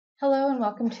Hello and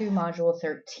welcome to Module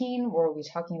 13, where we'll be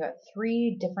talking about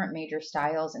three different major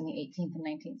styles in the 18th and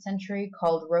 19th century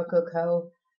called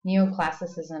Rococo,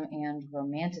 Neoclassicism, and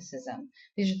Romanticism.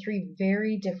 These are three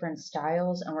very different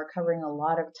styles, and we're covering a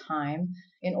lot of time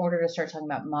in order to start talking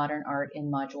about modern art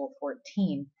in Module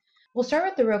 14. We'll start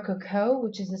with the Rococo,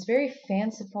 which is this very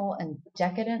fanciful and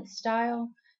decadent style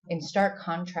in stark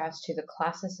contrast to the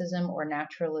classicism or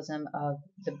naturalism of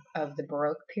the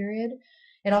Baroque period.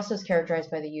 It also is characterized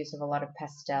by the use of a lot of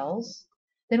pastels.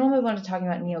 Then we'll move on to talking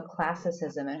about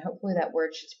neoclassicism, and hopefully that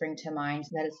word should spring to mind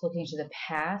that it's looking to the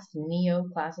past,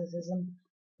 neoclassicism,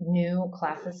 new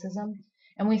classicism.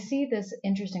 And we see this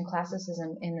interest in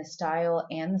classicism in the style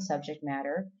and the subject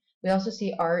matter. We also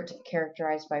see art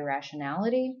characterized by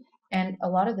rationality, and a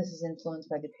lot of this is influenced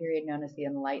by the period known as the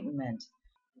Enlightenment.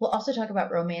 We'll also talk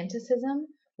about Romanticism,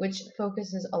 which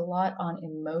focuses a lot on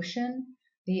emotion,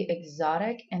 the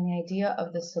exotic, and the idea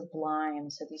of the sublime,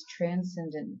 so these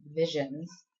transcendent visions.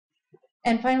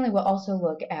 And finally, we'll also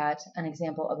look at an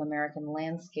example of American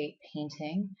landscape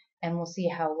painting, and we'll see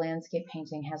how landscape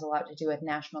painting has a lot to do with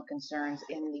national concerns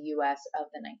in the US of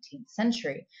the 19th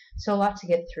century. So a lot to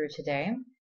get through today.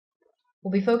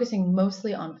 We'll be focusing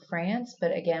mostly on France,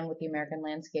 but again, with the American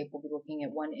landscape, we'll be looking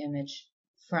at one image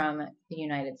from the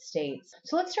United States.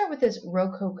 So let's start with this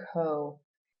Rococo.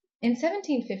 In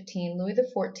 1715, Louis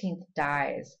XIV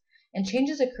dies, and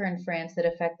changes occur in France that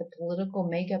affect the political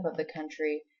makeup of the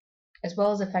country, as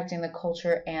well as affecting the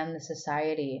culture and the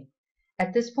society.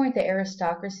 At this point, the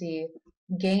aristocracy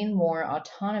gain more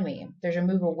autonomy. There's a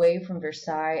move away from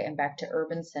Versailles and back to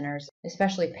urban centers,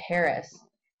 especially Paris,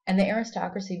 and the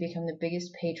aristocracy become the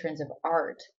biggest patrons of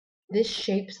art. This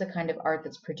shapes the kind of art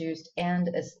that's produced and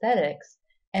aesthetics,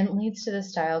 and leads to the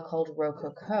style called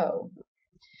Rococo.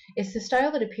 It's the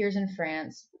style that appears in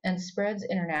France and spreads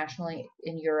internationally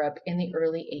in Europe in the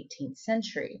early 18th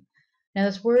century. Now,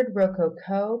 this word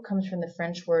Rococo comes from the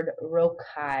French word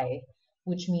rocaille,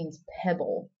 which means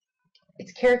pebble.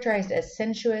 It's characterized as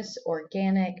sensuous,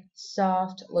 organic,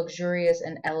 soft, luxurious,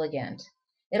 and elegant.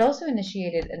 It also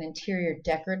initiated an interior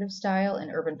decorative style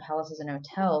in urban palaces and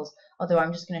hotels, although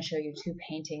I'm just going to show you two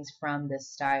paintings from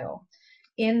this style.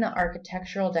 In the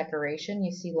architectural decoration,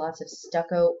 you see lots of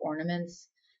stucco ornaments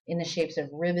in the shapes of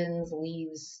ribbons,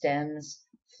 leaves, stems,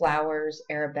 flowers,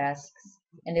 arabesques,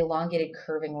 and elongated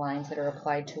curving lines that are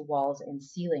applied to walls and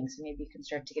ceilings. So maybe you can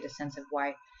start to get a sense of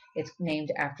why it's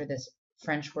named after this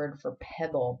French word for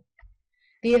pebble.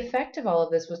 The effect of all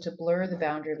of this was to blur the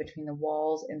boundary between the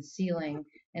walls and ceiling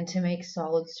and to make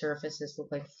solid surfaces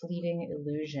look like fleeting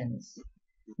illusions.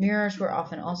 Mirrors were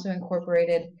often also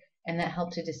incorporated, and that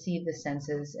helped to deceive the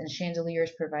senses, and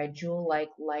chandeliers provide jewel-like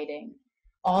lighting.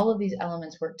 All of these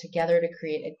elements work together to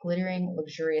create a glittering,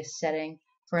 luxurious setting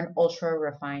for an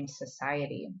ultra-refined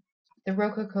society. The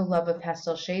Rococo love of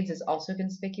pastel shades is also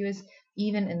conspicuous,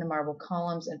 even in the marble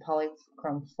columns and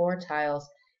polychrome floor tiles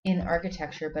in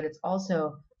architecture, but it's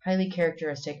also highly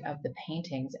characteristic of the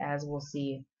paintings, as we'll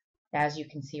see, as you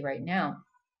can see right now.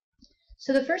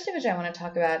 So the first image I want to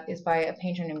talk about is by a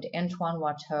painter named Antoine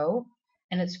Watteau,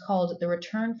 and it's called The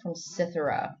Return from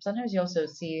Cythera. Sometimes you also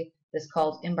see this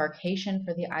called Embarkation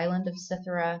for the Island of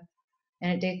Cythera,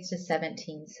 and it dates to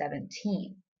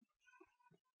 1717.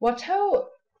 Watteau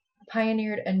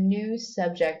pioneered a new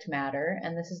subject matter,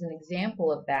 and this is an example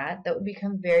of that would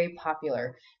become very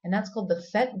popular, and that's called the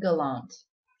Fête Galante,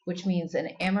 which means an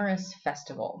amorous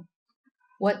festival.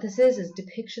 What this is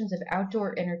depictions of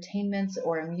outdoor entertainments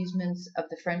or amusements of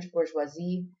the French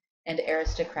bourgeoisie and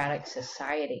aristocratic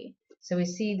society. So we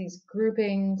see these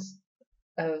groupings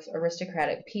of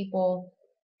aristocratic people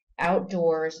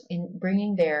outdoors, in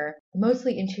bringing their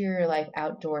mostly interior life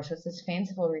outdoors. So it's this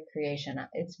fanciful recreation.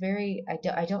 It's very,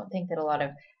 I don't think that a lot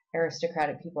of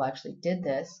aristocratic people actually did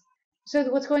this. So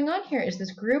what's going on here is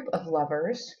this group of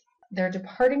lovers. They're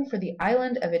departing for the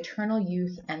island of eternal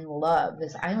youth and love.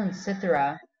 This island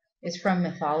Cythera is from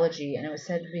mythology, and it was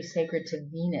said to be sacred to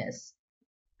Venus.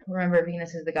 Remember,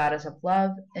 Venus is the goddess of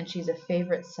love, and she's a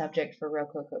favorite subject for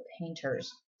Rococo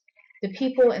painters. The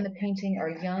people in the painting are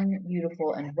young,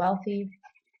 beautiful, and wealthy.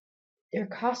 Their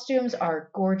costumes are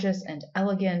gorgeous and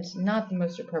elegant, not the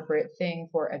most appropriate thing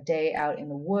for a day out in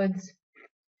the woods.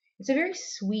 It's a very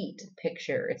sweet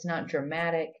picture. It's not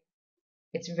dramatic.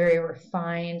 It's very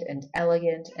refined and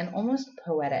elegant and almost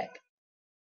poetic.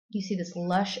 You see this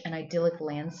lush and idyllic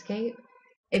landscape.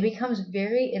 It becomes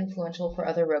very influential for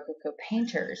other Rococo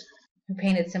painters who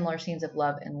painted similar scenes of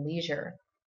love and leisure.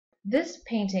 This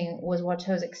painting was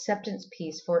Watteau's acceptance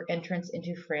piece for entrance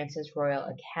into France's Royal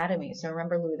Academy. So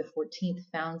remember, Louis XIV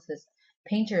founds this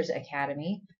Painters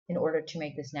Academy in order to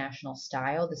make this national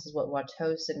style. This is what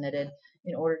Watteau submitted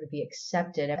in order to be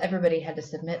accepted. Everybody had to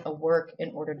submit a work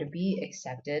in order to be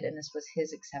accepted, and this was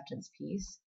his acceptance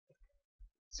piece.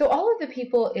 So all of the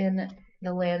people in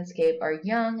the landscape are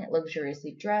young,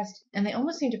 luxuriously dressed, and they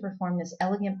almost seem to perform this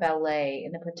elegant ballet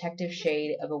in the protective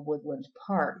shade of a woodland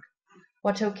park.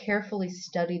 Watteau carefully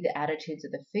studied the attitudes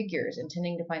of the figures,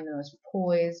 intending to find the most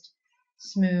poised,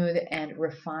 smooth, and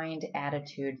refined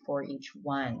attitude for each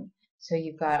one. So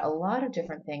you've got a lot of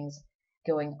different things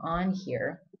going on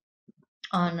here.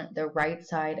 On the right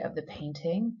side of the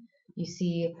painting, you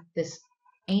see this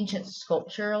ancient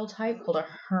sculptural type called a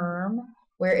herm,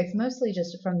 where it's mostly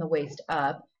just from the waist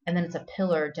up, and then it's a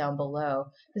pillar down below.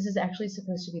 This is actually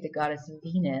supposed to be the goddess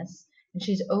Venus, and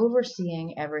she's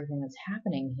overseeing everything that's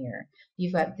happening here.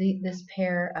 You've got this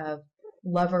pair of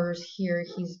lovers here.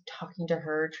 He's talking to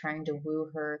her, trying to woo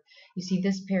her. You see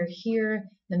this pair here.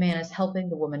 The man is helping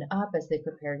the woman up as they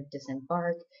prepare to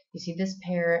disembark. You see this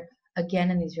pair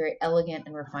again in these very elegant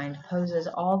and refined poses,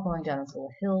 all going down this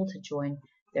little hill to join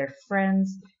their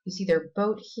friends. You see their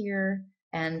boat here,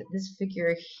 and this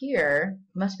figure here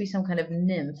must be some kind of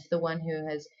nymph, the one who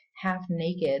is half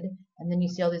naked. And then you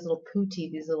see all these little putti,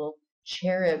 these little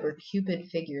cherub or cupid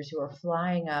figures who are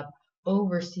flying up,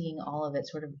 overseeing all of it,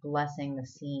 sort of blessing the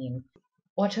scene.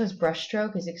 Watteau's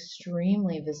brushstroke is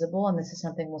extremely visible, and this is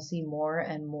something we'll see more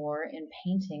and more in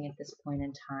painting at this point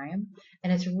in time.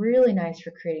 And it's really nice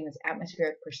for creating this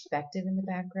atmospheric perspective in the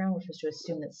background, which was to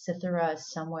assume that Cythera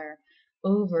is somewhere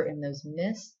over in those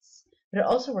mists. But it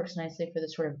also works nicely for the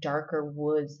sort of darker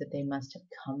woods that they must have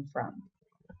come from.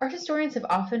 Art historians have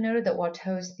often noted that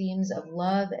Watteau's themes of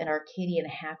love and Arcadian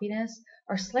happiness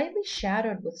are slightly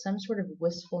shadowed with some sort of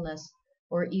wistfulness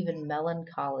or even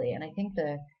melancholy. And I think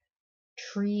the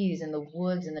trees and the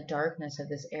woods and the darkness of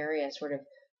this area sort of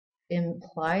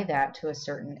imply that to a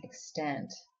certain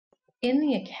extent. In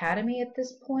the Academy at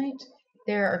this point,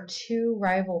 there are two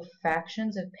rival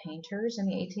factions of painters in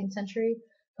the 18th century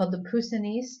called the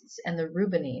Poussinistes and the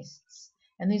Rubenists.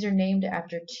 And these are named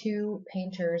after two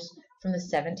painters from the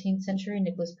 17th century,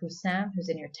 Nicolas Poussin, who's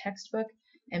in your textbook,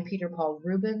 and Peter Paul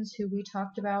Rubens, who we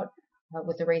talked about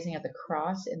with the raising of the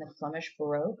cross in the Flemish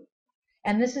Baroque.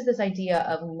 And this is this idea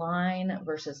of line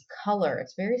versus color.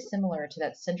 It's very similar to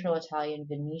that Central Italian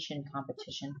Venetian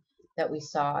competition that we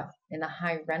saw in the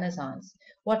High Renaissance.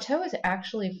 Watteau is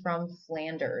actually from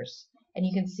Flanders, and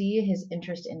you can see his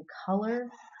interest in color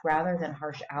rather than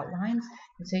harsh outlines.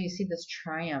 And so you see this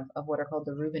triumph of what are called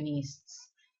the Rubenists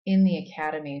in the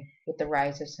Academy with the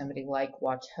rise of somebody like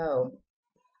Watteau.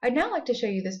 I'd now like to show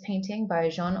you this painting by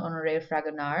Jean-Honoré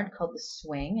Fragonard called The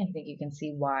Swing. I think you can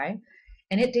see why.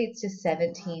 And it dates to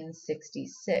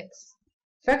 1766.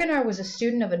 Fragonard was a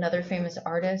student of another famous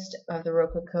artist of the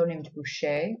Rococo named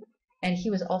Boucher, and he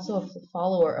was also a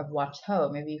follower of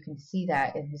Watteau. Maybe you can see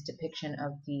that in his depiction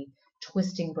of the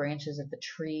twisting branches of the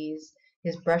trees.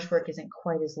 His brushwork isn't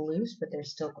quite as loose, but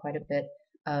there's still quite a bit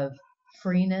of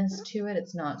freeness to it.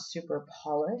 It's not super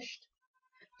polished.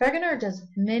 Fragonard does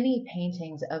many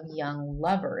paintings of young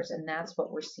lovers, and that's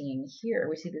what we're seeing here.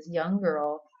 We see this young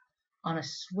girl on a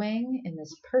swing in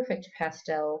this perfect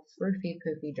pastel froofy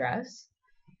poofy dress.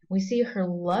 We see her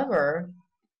lover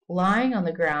lying on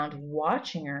the ground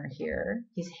watching her here.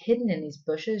 He's hidden in these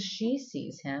bushes. She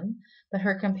sees him, but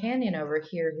her companion over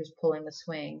here who's pulling the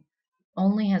swing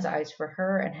only has eyes for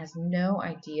her and has no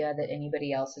idea that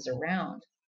anybody else is around.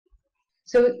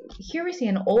 So here we see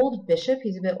an old bishop.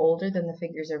 He's a bit older than the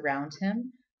figures around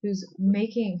him, who's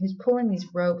pulling these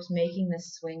ropes, making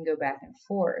this swing go back and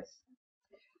forth.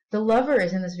 The lover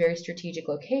is in this very strategic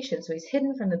location, so he's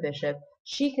hidden from the bishop.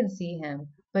 She can see him,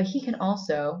 but he can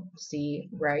also see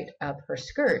right up her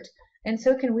skirt. And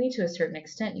so can we to a certain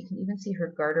extent. You can even see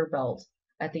her garter belt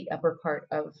at the upper part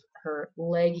of her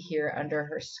leg here under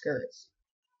her skirts.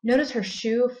 Notice her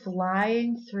shoe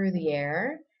flying through the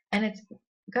air, and it's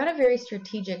got a very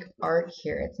strategic art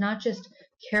here. It's not just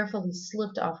carefully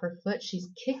slipped off her foot. She's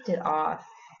kicked it off,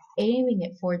 aiming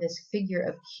it for this figure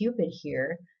of Cupid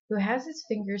here, who has his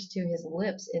fingers to his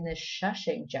lips in this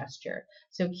shushing gesture.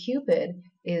 So Cupid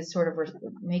is sort of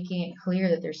making it clear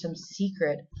that there's some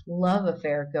secret love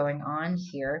affair going on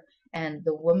here, and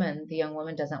the young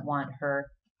woman doesn't want her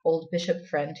old bishop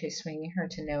friend who's swinging her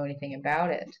to know anything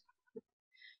about it.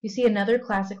 You see another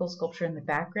classical sculpture in the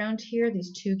background here,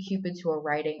 these two Cupids who are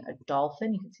riding a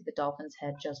dolphin. You can see the dolphin's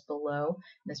head just below,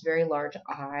 and this very large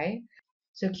eye.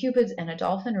 So Cupids and a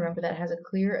dolphin, remember that has a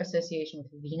clear association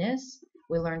with Venus.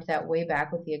 We learned that way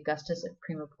back with the Augustus of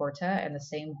Prima Porta, and the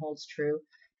same holds true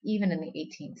even in the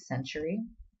 18th century.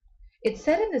 It's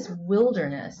set in this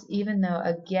wilderness, even though,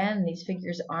 again, these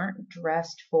figures aren't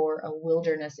dressed for a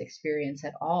wilderness experience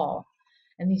at all.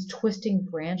 and these twisting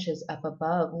branches up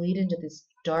above lead into this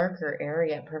darker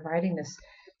area, providing this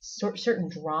certain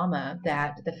drama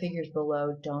that the figures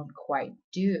below don't quite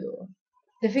do.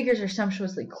 The figures are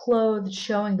sumptuously clothed,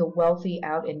 showing the wealthy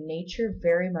out in nature,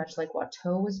 very much like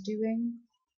Watteau was doing.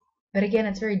 But again,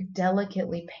 it's very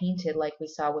delicately painted like we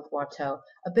saw with Watteau,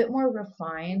 a bit more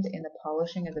refined in the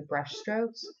polishing of the brush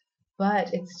strokes,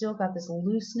 but it's still got this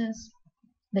looseness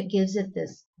that gives it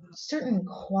this certain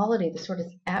quality, this sort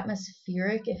of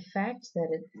atmospheric effect that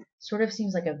it sort of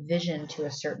seems like a vision to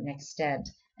a certain extent.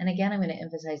 And again, I'm going to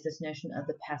emphasize this notion of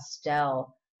the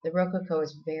pastel. The Rococo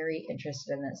is very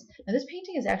interested in this. Now, this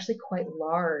painting is actually quite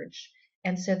large,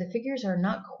 and so the figures are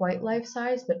not quite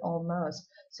life-size, but almost.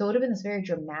 So it would have been this very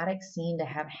dramatic scene to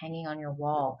have hanging on your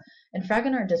wall. And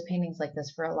Fragonard does paintings like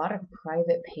this for a lot of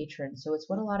private patrons, so it's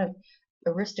what a lot of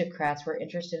aristocrats were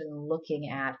interested in looking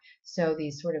at. So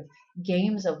these sort of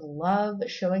games of love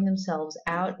showing themselves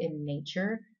out in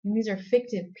nature. And these are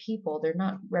fictive people. They're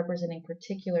not representing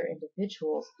particular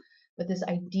individuals, but this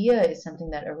idea is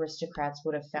something that aristocrats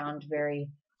would have found very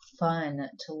fun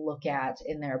to look at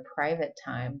in their private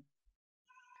time.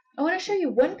 I want to show you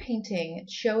one painting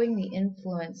showing the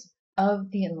influence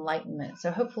of the Enlightenment. So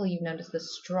hopefully you've noticed the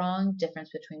strong difference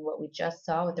between what we just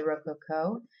saw with the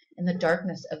Rococo and the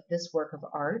darkness of this work of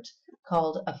art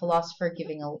called A Philosopher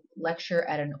Giving a Lecture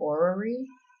at an Orrery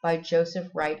by Joseph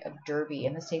Wright of Derby,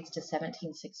 and this dates to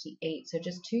 1768. So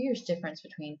just 2 years difference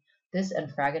between this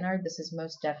and Fragonard. This is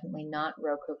most definitely not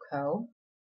Rococo.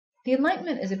 The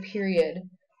Enlightenment is a period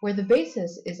where the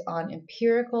basis is on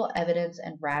empirical evidence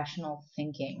and rational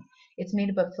thinking. It's made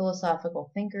up of philosophical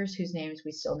thinkers whose names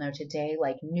we still know today,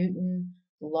 like Newton,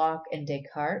 Locke, and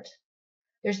Descartes.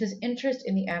 There's this interest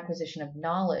in the acquisition of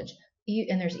knowledge,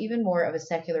 and there's even more of a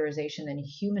secularization than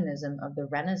humanism of the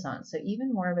Renaissance, so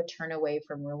even more of a turn away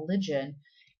from religion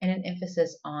and an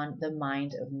emphasis on the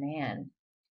mind of man.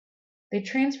 They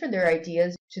transfer their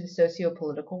ideas to the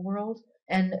socio-political world,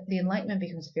 and the Enlightenment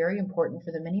becomes very important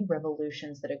for the many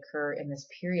revolutions that occur in this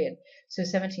period. So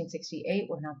 1768,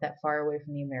 we're not that far away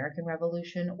from the American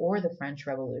Revolution or the French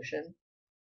Revolution.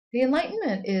 The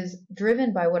Enlightenment is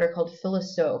driven by what are called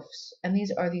philosophes, and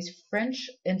these are these French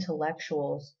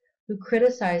intellectuals who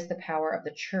criticize the power of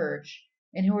the church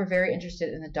and who are very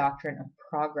interested in the doctrine of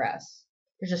progress.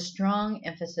 There's a strong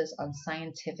emphasis on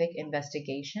scientific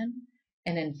investigation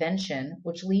and invention,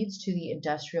 which leads to the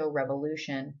Industrial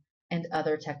Revolution and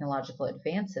other technological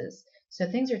advances.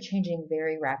 So things are changing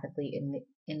very rapidly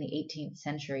in the 18th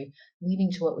century,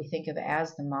 leading to what we think of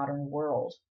as the modern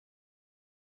world.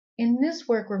 In this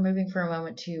work, we're moving for a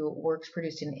moment to works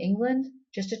produced in England,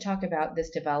 just to talk about this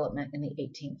development in the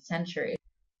 18th century.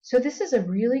 So this is a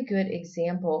really good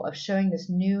example of showing this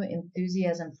new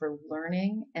enthusiasm for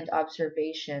learning and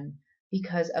observation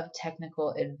because of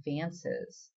technical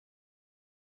advances.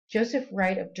 Joseph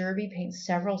Wright of Derby paints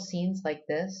several scenes like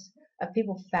this of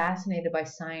people fascinated by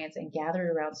science and gathered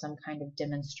around some kind of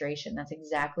demonstration. That's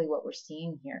exactly what we're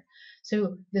seeing here.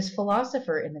 So this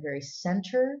philosopher in the very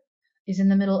center is in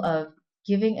the middle of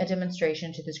giving a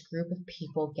demonstration to this group of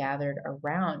people gathered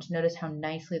around. Notice how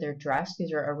nicely they're dressed.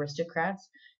 These are aristocrats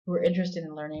who are interested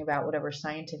in learning about whatever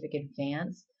scientific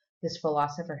advance this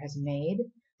philosopher has made.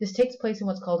 This takes place in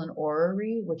what's called an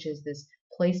orrery, which is this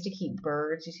place to keep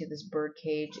birds. You see this bird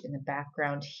cage in the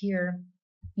background here.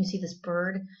 You see this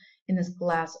bird in this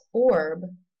glass orb,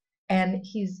 and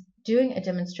he's doing a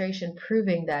demonstration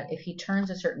proving that if he turns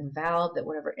a certain valve, that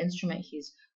whatever instrument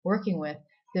he's working with,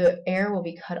 the air will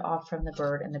be cut off from the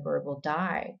bird and the bird will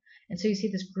die. And so you see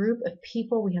this group of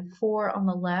people. We have 4 on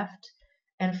the left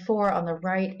and 4 on the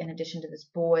right, in addition to this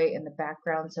boy in the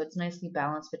background. So it's nicely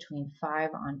balanced between 5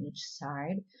 on each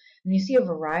side. And you see a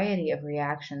variety of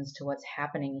reactions to what's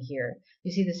happening here.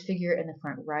 You see this figure in the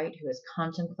front right who is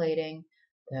contemplating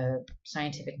the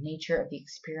scientific nature of the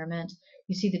experiment.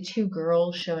 You see the 2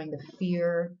 girls showing the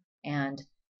fear and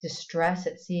distress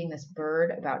at seeing this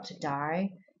bird about to die.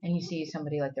 And you see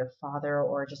somebody like their father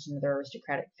or just another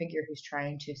aristocratic figure who's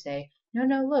trying to say, no,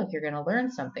 no, look, you're going to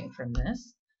learn something from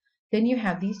this. Then you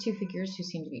have these 2 figures who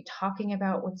seem to be talking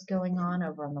about what's going on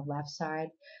over on the left side.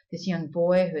 This young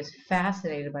boy who is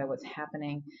fascinated by what's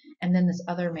happening. And then this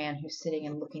other man who's sitting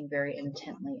and looking very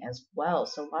intently as well.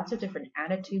 So lots of different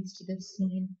attitudes to this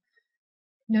scene.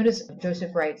 Notice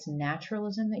Joseph Wright's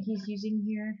naturalism that he's using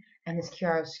here and this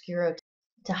chiaroscuro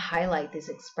to highlight these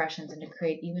expressions and to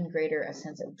create even greater a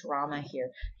sense of drama here.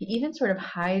 He even sort of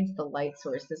hides the light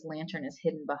source. This lantern is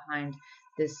hidden behind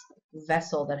this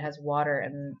vessel that has water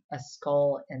and a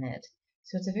skull in it.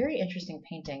 So it's a very interesting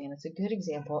painting, and it's a good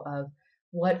example of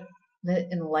what the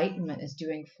Enlightenment is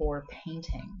doing for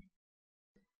painting.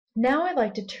 Now I'd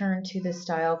like to turn to this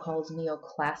style called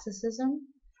Neoclassicism.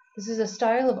 This is a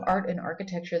style of art and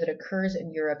architecture that occurs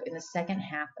in Europe in the second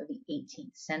half of the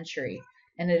 18th century,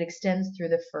 and it extends through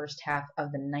the first half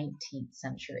of the 19th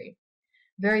century.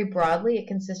 Very broadly, it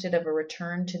consisted of a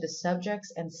return to the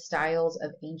subjects and styles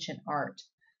of ancient art,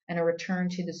 and a return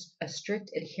to a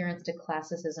strict adherence to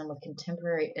classicism with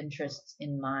contemporary interests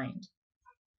in mind.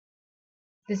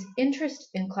 This interest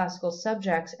in classical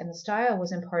subjects and the style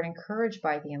was in part encouraged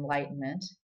by the Enlightenment.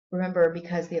 Remember,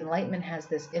 because the Enlightenment has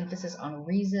this emphasis on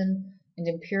reason and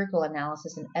empirical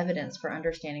analysis and evidence for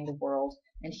understanding the world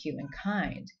and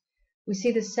humankind. We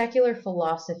see the secular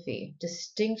philosophy,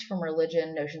 distinct from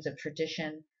religion, notions of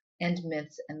tradition, and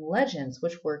myths and legends,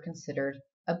 which were considered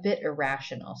a bit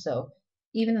irrational. So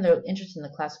even though they're interested in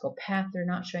the classical path, they're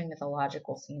not showing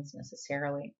mythological scenes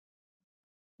necessarily.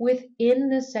 Within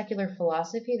this secular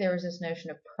philosophy, there was this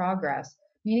notion of progress,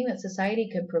 meaning that society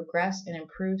could progress and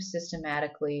improve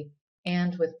systematically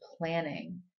and with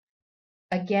planning.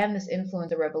 Again, this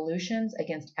influenced the revolutions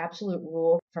against absolute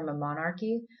rule from a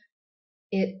monarchy.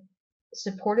 It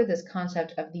supported this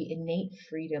concept of the innate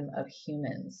freedom of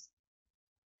humans.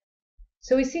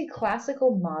 So we see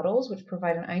classical models which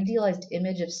provide an idealized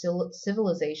image of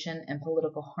civilization and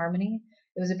political harmony.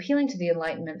 It was appealing to the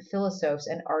Enlightenment philosophers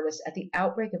and artists at the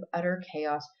outbreak of utter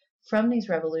chaos from these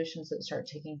revolutions that start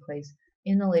taking place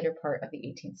in the later part of the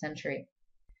 18th century.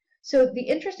 So the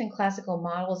interest in classical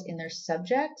models in their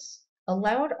subjects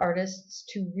allowed artists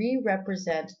to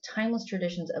re-represent timeless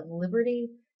traditions of liberty,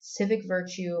 civic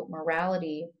virtue,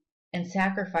 morality, and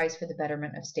sacrifice for the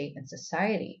betterment of state and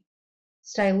society.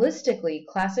 Stylistically,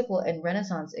 classical and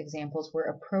Renaissance examples were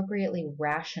appropriately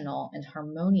rational and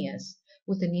harmonious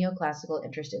with the neoclassical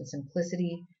interest in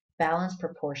simplicity, balanced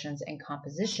proportions, and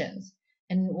compositions.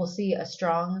 And we'll see a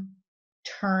strong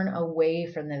turn away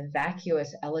from the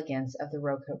vacuous elegance of the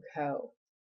Rococo.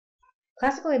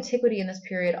 Classical antiquity in this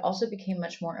period also became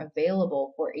much more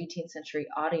available for 18th century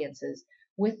audiences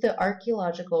with the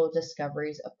archaeological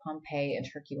discoveries of Pompeii and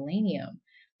Herculaneum.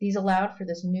 These allowed for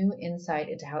this new insight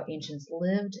into how ancients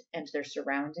lived and their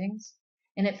surroundings,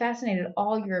 and it fascinated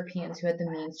all Europeans who had the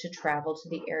means to travel to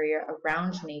the area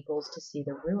around Naples to see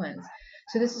the ruins.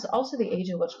 So this is also the age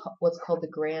of what's called the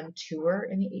Grand Tour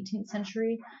in the 18th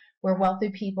century, where wealthy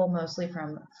people, mostly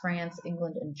from France,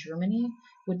 England, and Germany,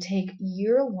 would take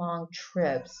year-long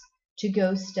trips to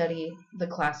go study the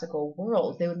classical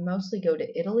world. They would mostly go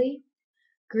to Italy.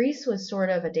 Greece was sort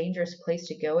of a dangerous place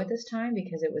to go at this time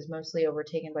because it was mostly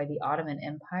overtaken by the Ottoman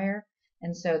Empire,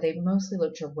 and so they mostly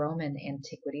looked to Roman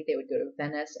antiquity. They would go to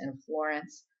Venice and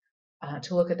Florence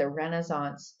to look at the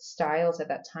Renaissance styles at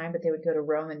that time, but they would go to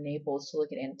Rome and Naples to look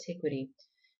at antiquity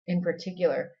in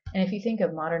particular. And if you think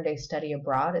of modern day study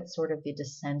abroad, it's sort of the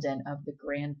descendant of the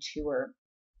Grand Tour.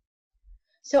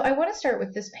 So I want to start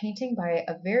with this painting by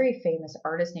a very famous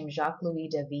artist named Jacques-Louis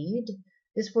David.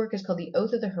 This work is called The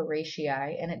Oath of the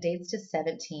Horatii, and it dates to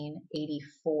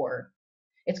 1784.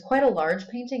 It's quite a large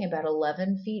painting, about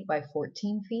 11 feet by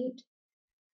 14 feet.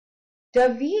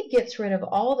 David gets rid of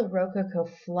all the Rococo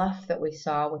fluff that we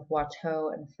saw with Watteau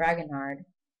and Fragonard.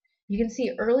 You can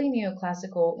see early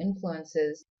neoclassical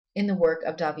influences in the work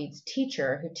of David's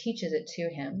teacher, who teaches it to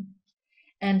him.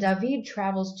 And David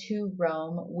travels to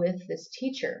Rome with this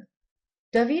teacher.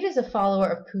 David is a follower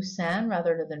of Poussin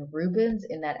rather than Rubens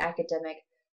in that academic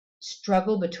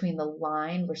struggle between the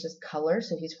line versus color.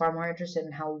 So he's far more interested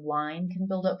in how line can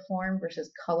build up form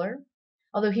versus color,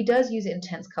 although he does use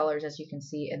intense colors, as you can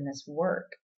see in this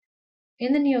work.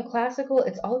 In the neoclassical,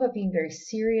 it's all about being very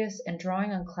serious and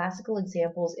drawing on classical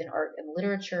examples in art and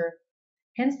literature,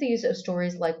 hence the use of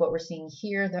stories like what we're seeing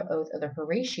here, the Oath of the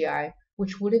Horatii,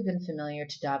 which would have been familiar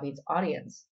to David's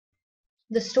audience.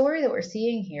 The story that we're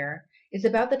seeing here is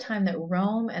about the time that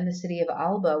Rome and the city of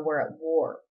Alba were at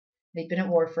war. They'd been at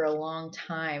war for a long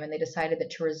time, and they decided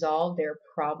that to resolve their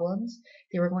problems,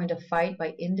 they were going to fight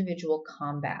by individual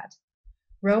combat.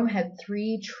 Rome had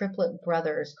 3 triplet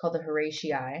brothers called the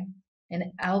Horatii, and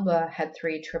Alba had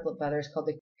 3 triplet brothers called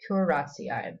the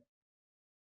Curatii.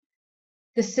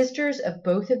 The sisters of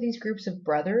both of these groups of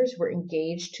brothers were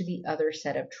engaged to the other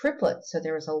set of triplets, so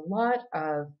there was a lot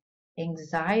of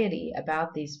anxiety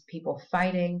about these people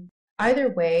fighting.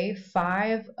 Either way,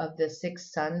 5 of the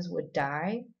 6 sons would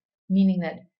die, meaning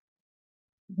that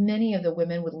many of the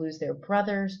women would lose their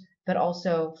brothers, but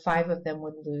also 5 of them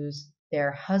would lose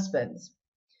their husbands.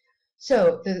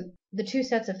 So the 2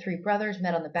 sets of 3 brothers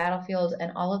met on the battlefield,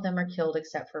 and all of them are killed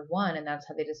except for one, and that's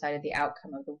how they decided the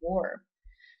outcome of the war.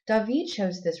 David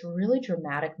shows this really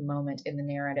dramatic moment in the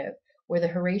narrative where the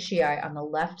Horatii on the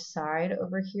left side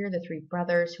over here, the 3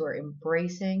 brothers who are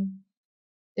embracing,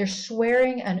 They're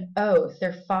swearing an oath.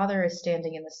 Their father is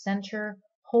standing in the center,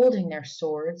 holding their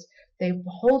swords. They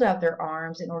hold out their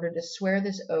arms in order to swear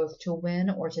this oath to win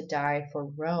or to die for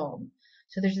Rome.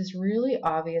 So there's this really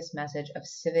obvious message of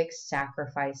civic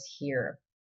sacrifice here.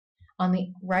 On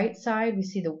the right side, we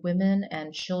see the women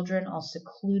and children all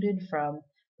secluded from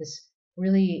this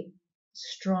really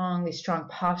these strong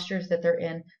postures that they're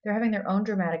in. They're having their own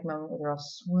dramatic moment where they're all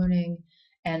swooning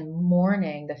and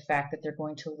mourning the fact that they're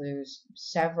going to lose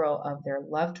several of their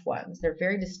loved ones. They're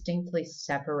very distinctly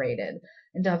separated.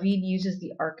 And David uses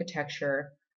the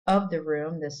architecture of the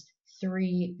room, this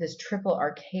triple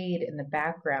arcade in the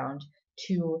background,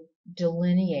 to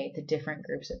delineate the different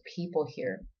groups of people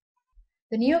here.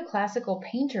 The neoclassical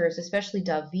painters, especially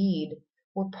David,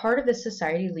 were part of the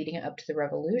society leading up to the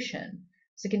revolution.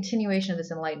 It's a continuation of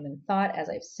this Enlightenment thought, as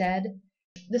I've said.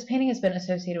 This painting has been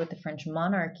associated with the French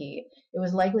monarchy. It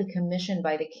was likely commissioned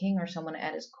by the king or someone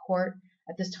at his court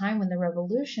at this time when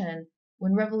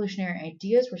revolutionary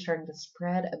ideas were starting to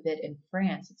spread a bit in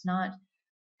France. It's not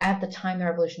at the time the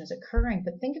revolution is occurring,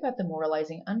 but think about the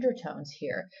moralizing undertones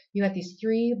here. You had these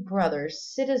three brothers,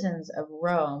 citizens of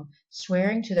Rome,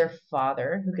 swearing to their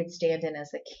father, who could stand in as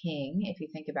the king, if you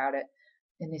think about it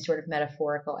in these sort of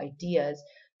metaphorical ideas,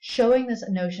 showing this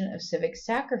notion of civic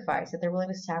sacrifice, that they're willing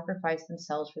to sacrifice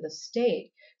themselves for the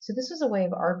state. So this was a way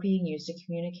of art being used to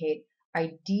communicate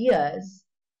ideas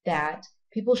that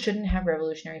people shouldn't have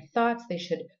revolutionary thoughts. They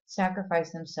should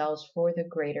sacrifice themselves for the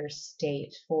greater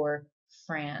state, for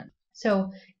France.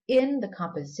 So in the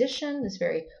composition, this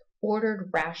very ordered,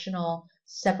 rational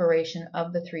separation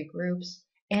of the three groups,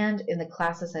 and in the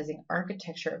classicizing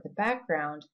architecture of the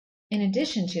background, in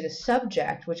addition to the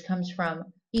subject, which comes from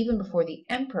even before the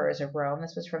emperors of Rome,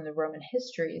 this was from the Roman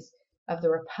histories of the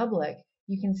Republic,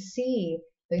 you can see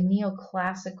the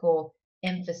neoclassical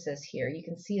emphasis here. You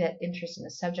can see that interest in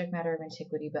the subject matter of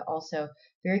antiquity, but also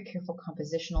very careful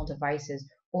compositional devices,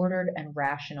 ordered and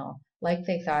rational, like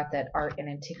they thought that art in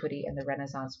antiquity and the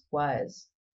Renaissance was.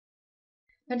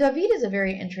 Now, David is a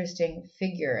very interesting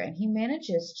figure, and he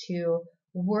manages to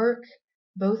work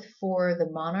both for the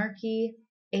monarchy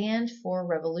and for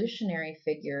revolutionary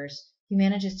figures. He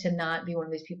manages to not be one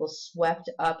of these people swept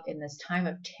up in this time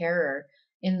of terror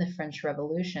in the French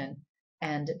Revolution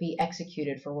and be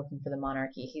executed for working for the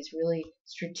monarchy. He's really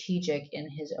strategic in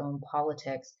his own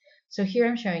politics. So here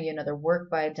I'm showing you another work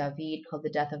by David called The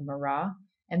Death of Marat,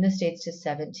 and this dates to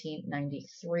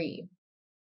 1793.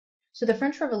 So the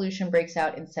French Revolution breaks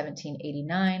out in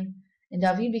 1789, and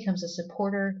David becomes a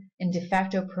supporter and de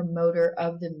facto promoter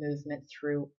of the movement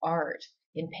through art,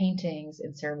 in paintings,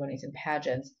 in ceremonies and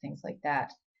pageants, things like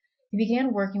that. He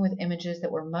began working with images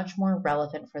that were much more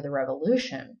relevant for the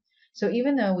revolution. So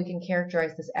even though we can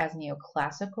characterize this as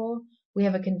neoclassical, we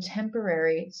have a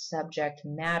contemporary subject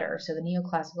matter. So the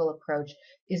neoclassical approach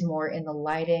is more in the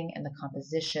lighting and the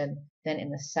composition than in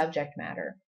the subject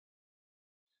matter.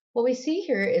 What we see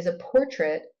here is a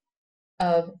portrait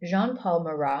of Jean-Paul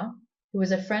Marat, who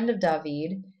was a friend of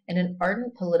David and an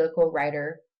ardent political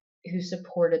writer who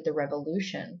supported the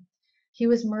revolution. He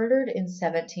was murdered in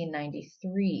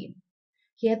 1793.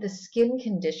 He had the skin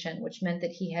condition, which meant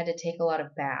that he had to take a lot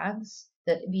of baths,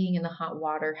 that being in the hot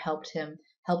water helped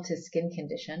his skin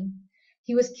condition.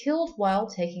 He was killed while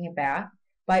taking a bath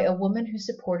by a woman who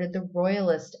supported the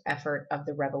royalist effort of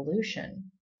the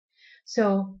revolution.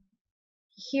 So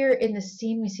here in the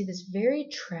scene, we see this very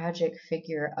tragic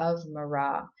figure of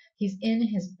Marat. He's in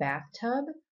his bathtub,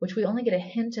 which we only get a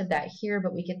hint of that here,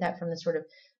 but we get that from the sort of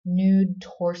nude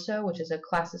torso, which is a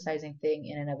classicizing thing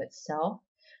in and of itself.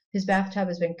 His bathtub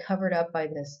has been covered up by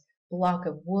this block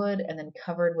of wood and then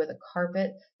covered with a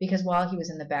carpet, because while he was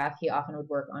in the bath, he often would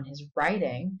work on his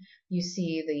writing. You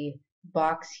see the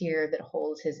box here that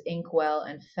holds his inkwell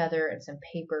and feather and some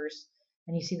papers.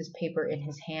 And you see this paper in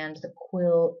his hand, the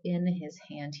quill in his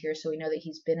hand here, so we know that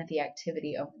he's been at the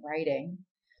activity of writing.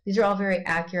 These are all very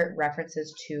accurate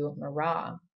references to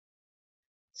Marat.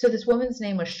 So this woman's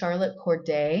name was Charlotte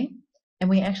Corday, and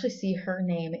we actually see her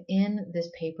name in this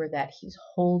paper that he's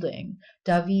holding.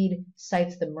 David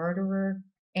cites the murderer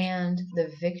and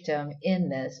the victim in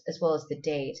this, as well as the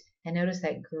date. And notice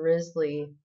that grisly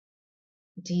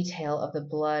detail of the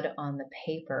blood on the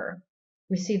paper.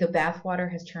 We see the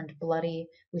bathwater has turned bloody.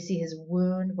 We see his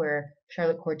wound where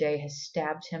Charlotte Corday has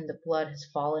stabbed him. The blood has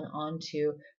fallen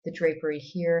onto the drapery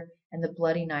here, and the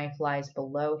bloody knife lies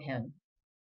below him.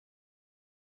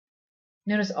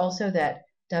 Notice also that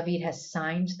David has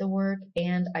signed the work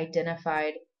and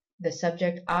identified the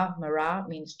subject. Marat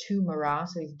means to Marat,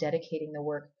 so he's dedicating the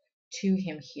work to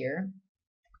him here.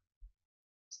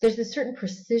 So there's this certain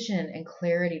precision and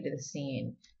clarity to the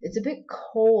scene. It's a bit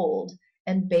cold,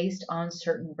 and based on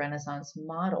certain Renaissance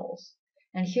models.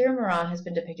 And here Marat has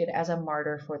been depicted as a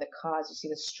martyr for the cause. You see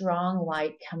the strong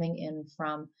light coming in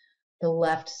from the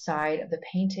left side of the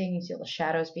painting. You see all the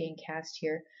shadows being cast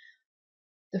here.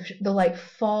 The light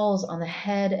falls on the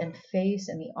head and face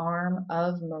and the arm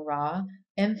of Marat,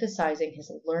 emphasizing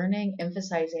his learning,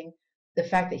 emphasizing the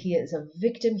fact that he is a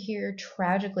victim here,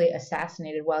 tragically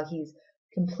assassinated while he's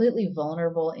completely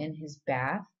vulnerable in his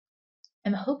bath.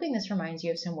 I'm hoping this reminds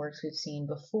you of some works we've seen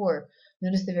before.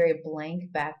 Notice the very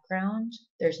blank background.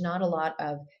 There's not a lot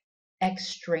of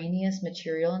extraneous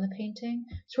material in the painting,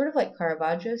 sort of like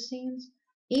Caravaggio's scenes,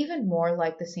 even more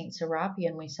like the Saint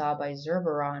Serapion we saw by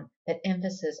Zurbaran, that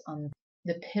emphasis on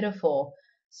the pitiful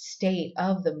state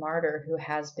of the martyr who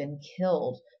has been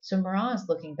killed. So Marat is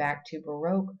looking back to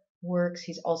Baroque works.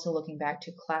 He's also looking back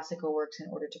to classical works in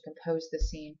order to compose the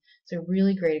scene. It's a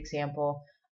really great example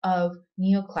of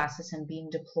neoclassicism being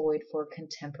deployed for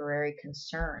contemporary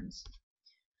concerns.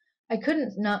 I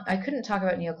couldn't talk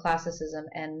about neoclassicism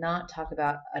and not talk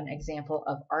about an example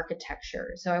of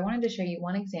architecture. So I wanted to show you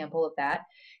one example of that.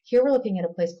 Here we're looking at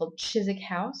a place called Chiswick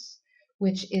House,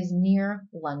 which is near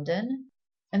London.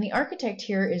 And the architect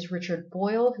here is Richard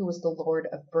Boyle, who was the Lord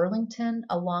of Burlington,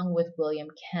 along with William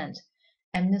Kent.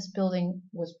 And this building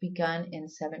was begun in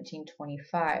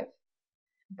 1725.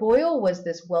 Boyle was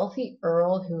this wealthy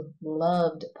earl who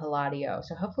loved Palladio.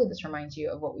 So hopefully this reminds you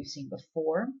of what we've seen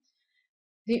before.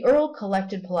 The earl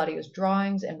collected Palladio's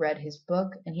drawings and read his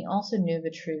book, and he also knew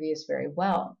Vitruvius very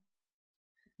well.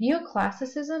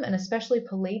 Neoclassicism, and especially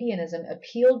Palladianism,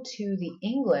 appealed to the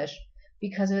English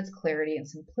because of its clarity and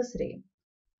simplicity.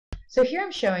 So here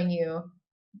I'm showing you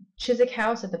Chiswick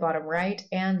House at the bottom right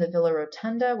and the Villa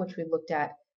Rotunda, which we looked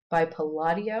at by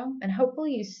Palladio, and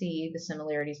hopefully you see the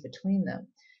similarities between them.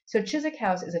 So Chiswick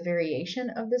House is a variation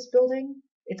of this building.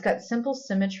 It's got simple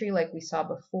symmetry like we saw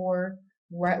before,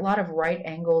 a lot of right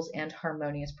angles and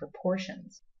harmonious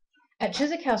proportions. At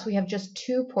Chiswick House, we have just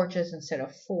 2 porches instead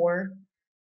of 4,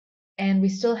 and we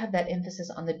still have that emphasis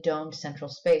on the domed central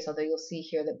space, although you'll see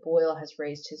here that Boyle has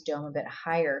raised his dome a bit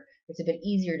higher. It's a bit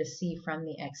easier to see from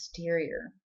the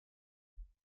exterior.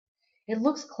 It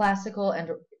looks classical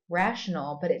and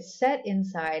rational, but it's set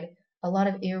inside a lot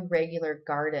of irregular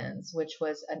gardens, which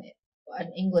was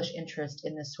an English interest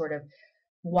in this sort of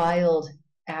wild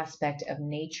aspect of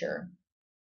nature.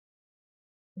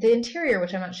 The interior,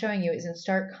 which I'm not showing you, is in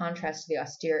stark contrast to the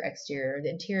austere exterior. The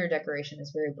interior decoration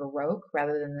is very Baroque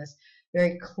rather than this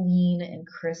very clean and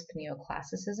crisp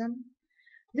neoclassicism.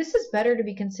 This is better to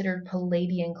be considered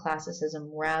Palladian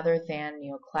classicism rather than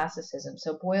neoclassicism.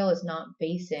 So Boyle is not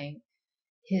basing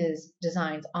his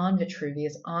designs on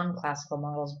Vitruvius, on classical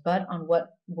models, but on what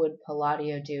would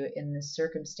Palladio do in this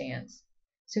circumstance.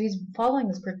 So he's following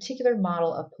this particular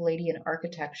model of Palladian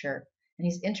architecture, and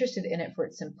he's interested in it for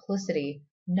its simplicity,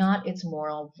 not its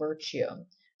moral virtue.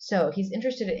 So he's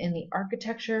interested in the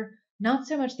architecture, not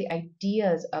so much the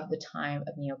ideas of the time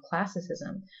of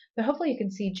neoclassicism, but hopefully you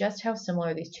can see just how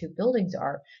similar these 2 buildings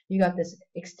are. You got this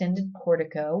extended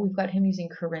portico. We've got him using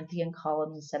Corinthian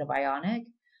columns instead of Ionic.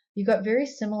 You've got very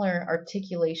similar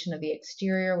articulation of the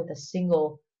exterior with a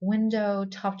single window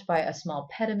topped by a small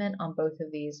pediment on both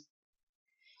of these.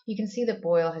 You can see that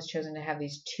Boyle has chosen to have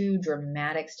these 2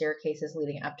 dramatic staircases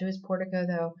leading up to his portico,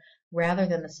 though, rather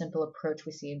than the simple approach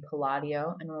we see in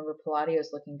Palladio. And remember, Palladio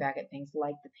is looking back at things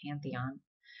like the Pantheon.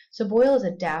 So Boyle is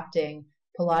adapting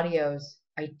Palladio's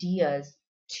ideas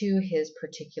to his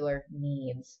particular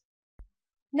needs.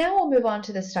 Now we'll move on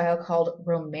to the style called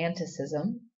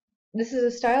Romanticism. This is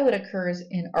a style that occurs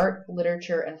in art,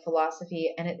 literature, and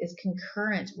philosophy, and it is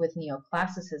concurrent with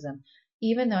neoclassicism,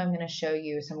 even though I'm going to show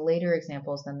you some later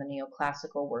examples than the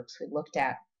neoclassical works we looked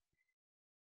at.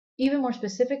 Even more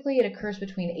specifically, it occurs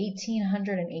between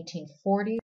 1800 and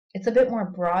 1840. It's a bit more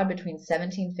broad between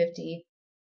 1750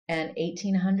 and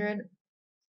 1800.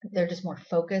 They're just more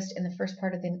focused in the first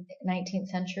part of the 19th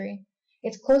century.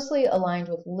 It's closely aligned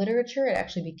with literature. It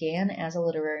actually began as a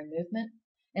literary movement,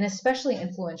 and especially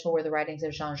influential were the writings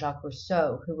of Jean-Jacques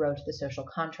Rousseau, who wrote The Social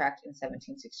Contract in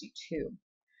 1762.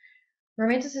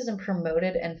 Romanticism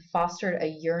promoted and fostered a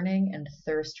yearning and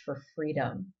thirst for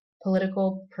freedom,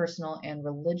 political, personal, and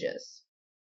religious.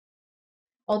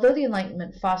 Although the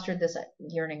Enlightenment fostered this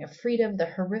yearning of freedom, the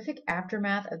horrific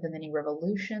aftermath of the many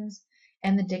revolutions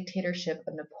and the dictatorship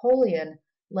of Napoleon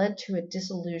led to a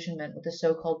disillusionment with the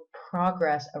so-called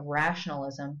progress of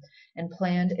rationalism and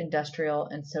planned industrial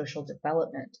and social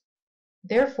development.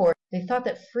 Therefore, they thought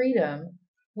that freedom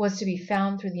was to be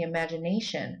found through the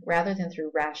imagination rather than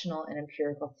through rational and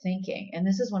empirical thinking. And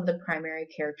this is one of the primary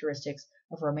characteristics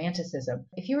of Romanticism.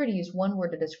 If you were to use one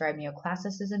word to describe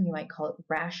neoclassicism, you might call it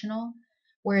rational.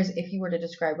 Whereas if you were to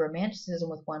describe Romanticism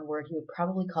with one word, you would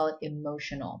probably call it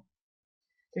emotional.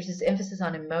 There's this emphasis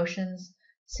on emotions,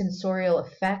 sensorial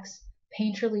effects,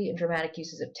 painterly and dramatic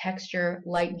uses of texture,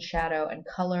 light and shadow, and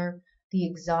color, the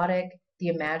exotic, the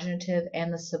imaginative,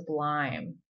 and the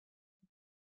sublime.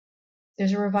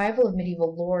 There's a revival of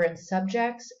medieval lore and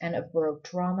subjects, and of Baroque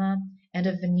drama, and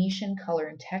of Venetian color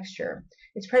and texture.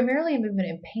 It's primarily a movement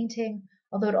in painting,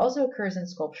 although it also occurs in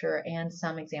sculpture and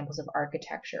some examples of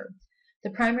architecture. The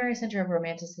primary center of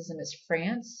Romanticism is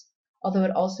France, although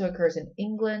it also occurs in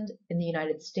England, in the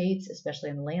United States, especially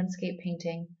in landscape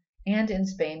painting, and in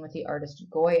Spain with the artist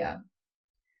Goya.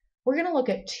 We're going to look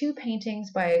at two paintings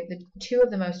by two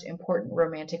of the most important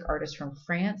Romantic artists from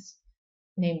France,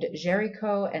 named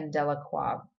Géricault and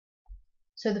Delacroix.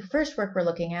 So the first work we're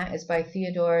looking at is by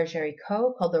Theodore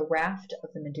Géricault called The Raft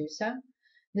of the Medusa.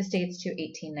 This dates to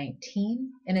 1819,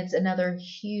 and it's another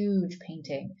huge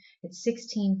painting. It's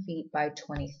 16 feet by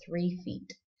 23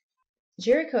 feet.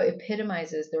 Géricault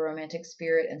epitomizes the Romantic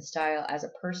spirit and style as a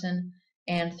person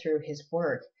and through his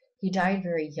work. He died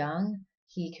very young.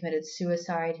 He committed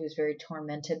suicide. He was very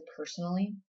tormented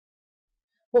personally.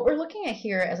 What we're looking at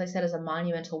here, as I said, is a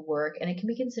monumental work, and it can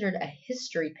be considered a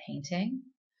history painting.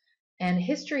 And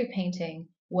history painting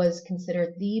was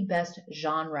considered the best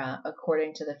genre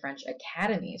according to the French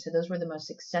Academy. So those were the most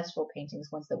successful paintings,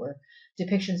 ones that were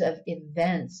depictions of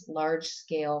events,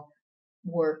 large-scale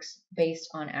works based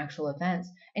on actual events.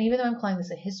 And even though I'm calling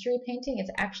this a history painting,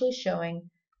 it's actually showing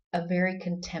a very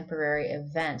contemporary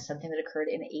event, something that occurred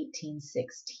in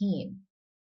 1816.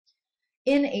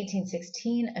 In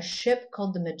 1816, a ship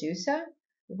called the Medusa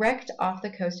wrecked off the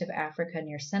coast of Africa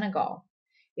near Senegal.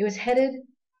 It was headed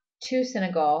to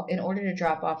Senegal in order to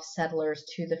drop off settlers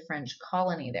to the French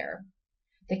colony there.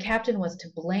 The captain was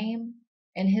to blame,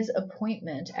 and his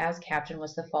appointment as captain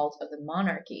was the fault of the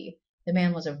monarchy. The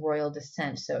man was of royal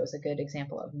descent, so it was a good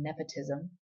example of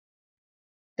nepotism.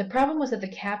 The problem was that the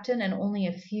captain and only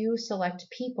a few select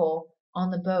people on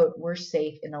the boat were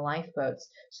safe in the lifeboats.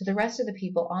 So the rest of the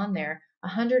people on there,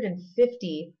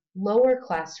 150 lower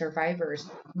class survivors,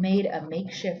 made a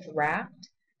makeshift raft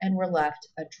and were left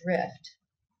adrift.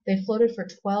 They floated for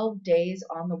 12 days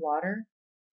on the water,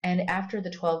 and after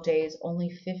the 12 days, only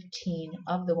 15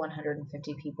 of the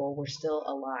 150 people were still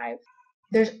alive.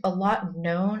 There's a lot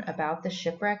known about the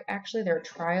shipwreck. Actually, there are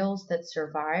trials that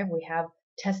survive. We have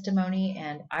testimony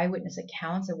and eyewitness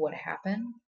accounts of what happened.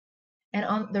 And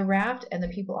on the raft and the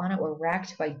people on it were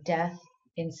racked by death,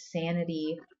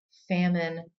 insanity,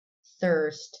 famine,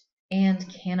 thirst, and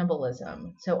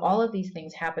cannibalism. So all of these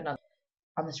things happened on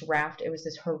this raft. It was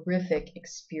this horrific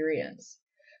experience.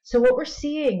 So what we're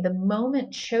seeing, the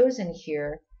moment chosen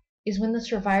here, is when the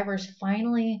survivors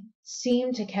finally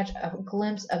seem to catch a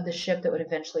glimpse of the ship that would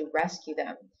eventually rescue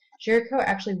them. Géricault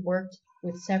actually worked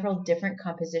with several different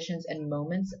compositions and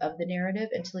moments of the narrative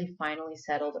until he finally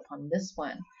settled upon this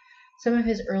one. Some of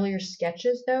his earlier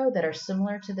sketches, though, that are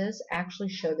similar to this actually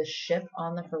show the ship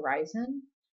on the horizon.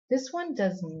 This one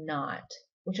does not,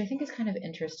 which I think is kind of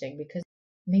interesting because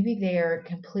maybe they are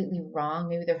completely wrong.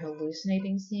 Maybe they're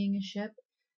hallucinating seeing a ship.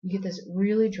 You get this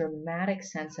really dramatic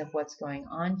sense of what's going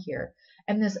on here.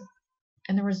 And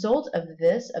the result of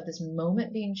this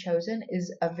moment being chosen,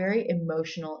 is a very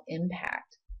emotional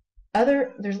impact.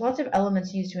 There's lots of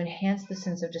elements used to enhance the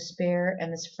sense of despair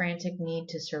and this frantic need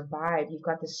to survive. You've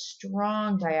got this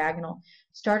strong diagonal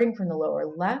starting from the lower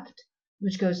left,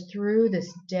 which goes through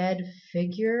this dead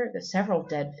figure, the several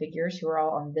dead figures who are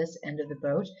all on this end of the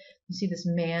boat. You see this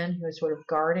man who is sort of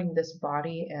guarding this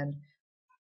body and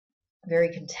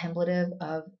very contemplative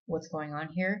of what's going on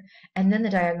here. And then the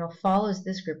diagonal follows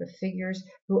this group of figures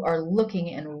who are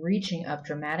looking and reaching up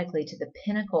dramatically to the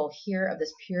pinnacle here of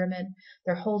this pyramid.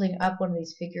 They're holding up one of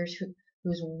these figures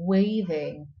who's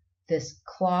waving this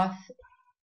cloth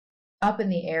up in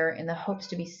the air in the hopes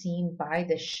to be seen by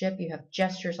the ship. You have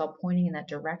gestures all pointing in that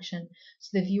direction,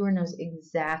 so the viewer knows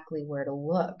exactly where to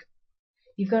look.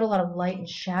 You've got a lot of light and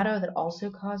shadow that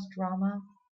also cause drama.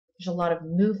 There's a lot of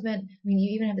movement. I mean,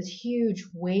 you even have this huge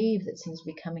wave that seems to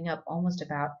be coming up, almost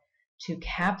about to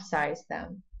capsize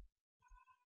them.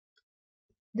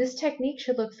 This technique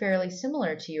should look fairly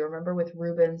similar to you. Remember with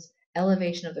Rubens'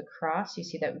 elevation of the cross, you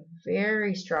see that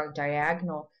very strong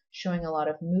diagonal showing a lot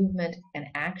of movement and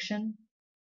action.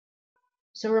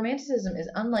 So Romanticism is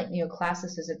unlike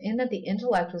Neoclassicism in that the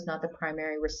intellect was not the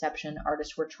primary reception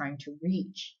artists were trying to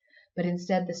reach, but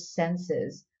instead the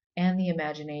senses and the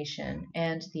imagination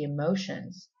and the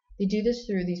emotions. They do this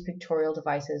through these pictorial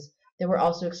devices that were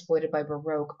also exploited by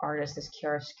Baroque artists, this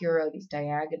chiaroscuro, these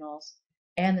diagonals,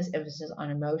 and this emphasis on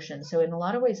emotion. So in a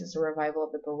lot of ways, it's a revival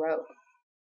of the Baroque.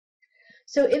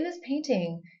 So in this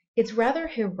painting, it's rather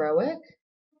heroic,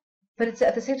 but it's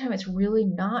at the same time, it's really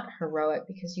not heroic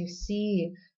because you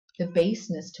see the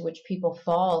baseness to which people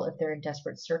fall if they're in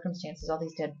desperate circumstances, all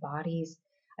these dead bodies.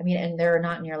 I mean, and there are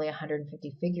not nearly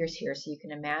 150 figures here, so you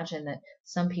can imagine that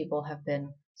some people have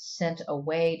been sent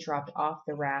away, dropped off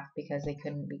the raft because they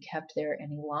couldn't be kept there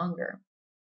any longer.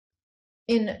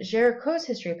 In Géricault's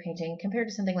history of painting, compared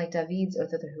to something like David's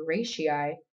Oath of the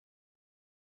Horatii,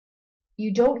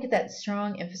 you don't get that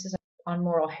strong emphasis on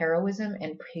moral heroism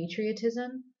and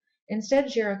patriotism. Instead,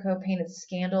 Géricault painted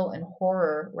scandal and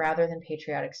horror rather than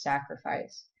patriotic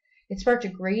sacrifice. It sparked a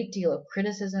great deal of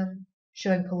criticism,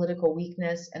 showing political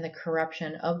weakness and the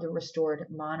corruption of the restored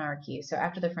monarchy. So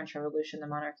after the French Revolution, the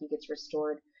monarchy gets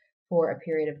restored for a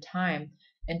period of time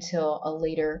until a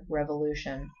later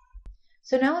revolution.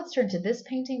 So now let's turn to this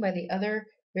painting by the other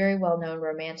very well-known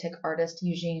Romantic artist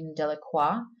Eugène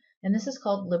Delacroix, and this is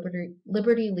called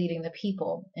Liberty Leading the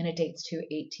People, and it dates to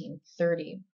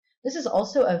 1830. This is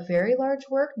also a very large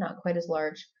work, not quite as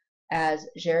large as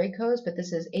Géricault's, but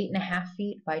this is 8.5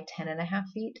 feet by 10.5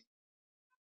 feet.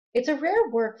 It's a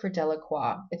rare work for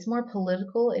Delacroix. It's more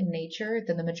political in nature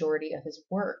than the majority of his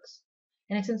works,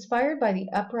 and it's inspired by the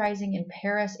uprising in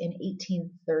Paris in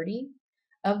 1830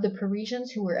 of the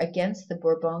Parisians who were against the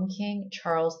Bourbon king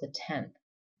Charles X.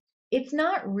 It's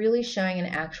not really showing an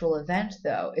actual event,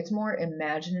 though. It's more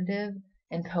imaginative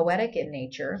and poetic in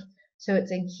nature, so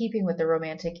it's in keeping with the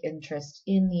Romantic interest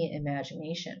in the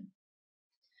imagination.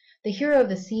 The hero of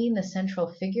the scene, the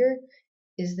central figure,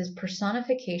 is this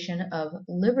personification of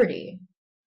liberty.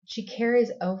 She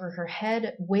carries over her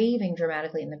head, waving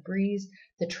dramatically in the breeze,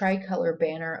 the tricolor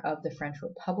banner of the French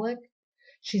Republic.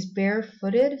 She's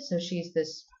barefooted, so she's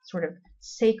this sort of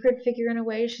sacred figure in a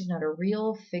way. She's not a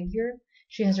real figure.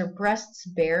 She has her breasts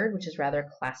bared, which is rather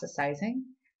classicizing.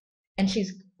 And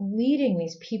she's leading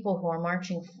these people who are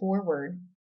marching forward,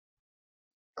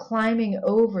 climbing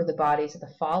over the bodies of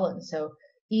the fallen. So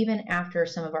even after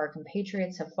some of our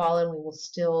compatriots have fallen, we will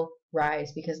still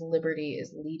rise because liberty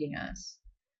is leading us.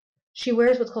 She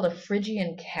wears what's called a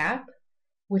Phrygian cap,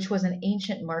 which was an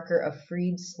ancient marker of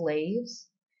freed slaves.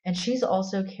 And she's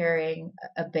also carrying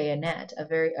a bayonet,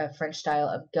 a French style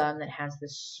of gun that has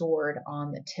this sword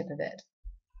on the tip of it.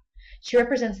 She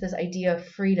represents this idea of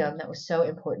freedom that was so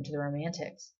important to the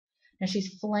Romantics. Now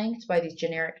she's flanked by these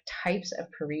generic types of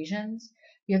Parisians.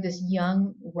 You have this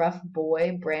young, rough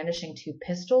boy brandishing 2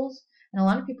 pistols, and a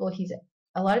lot of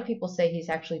people say he's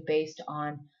actually based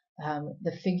on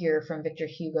the figure from Victor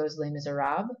Hugo's Les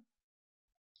Miserables.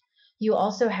 You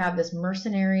also have this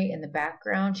mercenary in the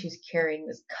background. She's carrying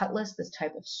this cutlass, this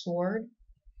type of sword.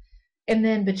 And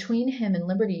then between him and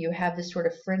Liberty, you have this sort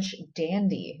of French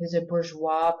dandy who's a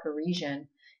bourgeois Parisian,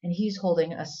 and he's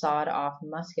holding a sawed-off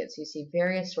musket. So you see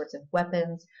various sorts of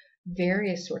weapons,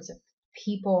 various sorts of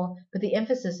people, but the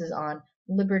emphasis is on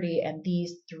Liberty and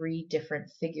these 3 different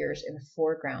figures in the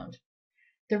foreground.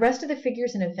 The rest of the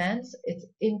figures and events, it's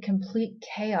in complete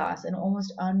chaos and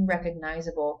almost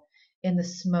unrecognizable in the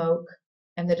smoke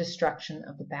and the destruction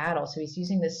of the battle. So he's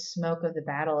using this smoke of the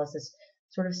battle as this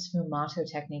sort of sfumato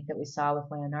technique that we saw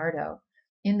with Leonardo.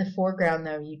 In the foreground,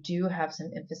 though, you do have some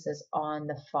emphasis on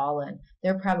the fallen.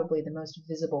 They're probably the most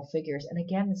visible figures. And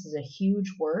again, this is a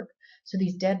huge work. So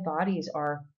these dead bodies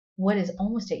are what is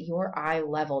almost at your eye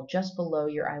level, just below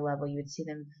your eye level. You would see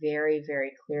them very,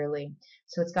 very clearly.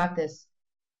 So it's got this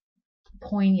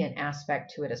poignant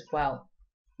aspect to it as well.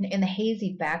 In the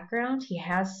hazy background, he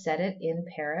has set it in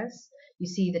Paris. You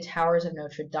see the towers of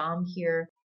Notre Dame here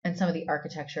and some of the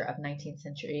architecture of 19th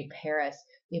century Paris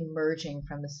emerging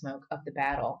from the smoke of the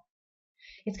battle.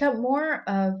 It's more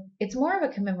of a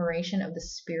commemoration of the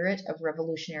spirit of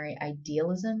revolutionary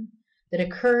idealism that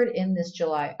occurred in this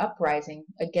July uprising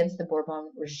against the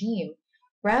Bourbon regime,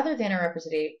 rather than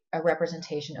a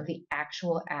representation of the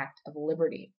actual act of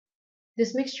liberty.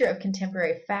 This mixture of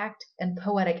contemporary fact and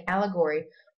poetic allegory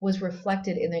was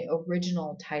reflected in the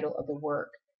original title of the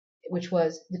work, which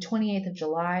was the 28th of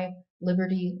July,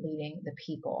 Liberty Leading the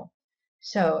People.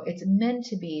 So it's meant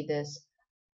to be this,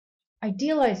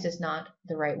 idealized is not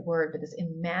the right word, but this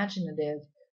imaginative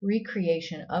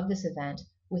recreation of this event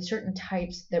with certain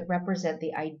types that represent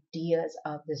the ideas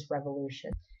of this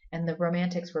revolution. And the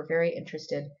Romantics were very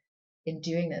interested in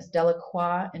doing this.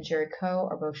 Delacroix and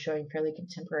Géricault are both showing fairly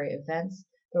contemporary events,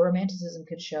 but Romanticism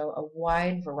could show a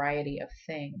wide variety of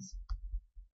things.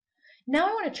 Now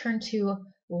I want to turn to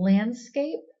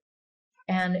landscape,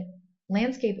 and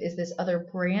landscape is this other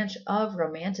branch of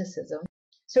Romanticism.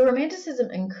 So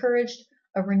Romanticism encouraged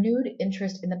a renewed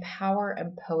interest in the power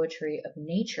and poetry of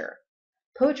nature.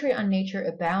 Poetry on nature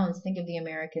abounds. Think of the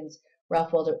Americans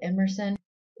Ralph Waldo Emerson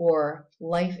or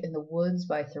Life in the Woods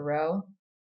by Thoreau.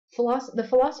 The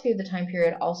philosophy of the time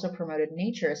period also promoted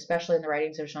nature, especially in the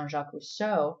writings of Jean-Jacques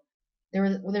Rousseau. There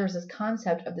was this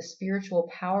concept of the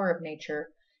spiritual power of nature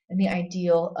and the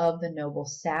ideal of the noble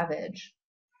savage.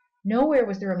 Nowhere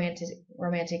was the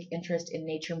romantic interest in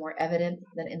nature more evident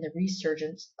than in the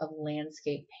resurgence of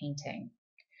landscape painting.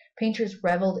 Painters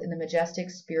reveled in the majestic,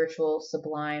 spiritual,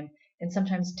 sublime, and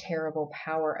sometimes terrible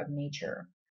power of nature.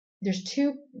 There's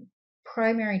two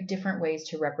primary different ways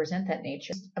to represent that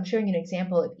nature. I'm showing you an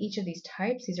example of each of these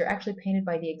types. These are actually painted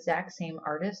by the exact same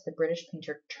artist, the British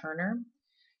painter Turner.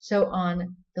 So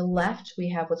on the left, we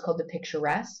have what's called the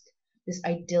picturesque, this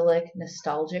idyllic,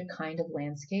 nostalgic kind of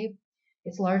landscape.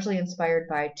 It's largely inspired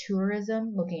by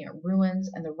tourism, looking at ruins,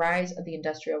 and the rise of the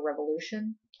Industrial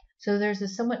Revolution. So there's a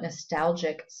somewhat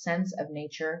nostalgic sense of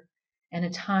nature and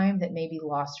a time that may be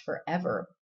lost forever.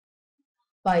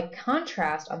 By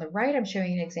contrast, on the right, I'm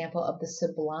showing an example of the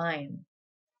sublime,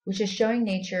 which is showing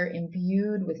nature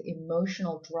imbued with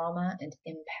emotional drama and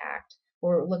impact. What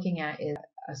we're looking at is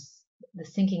the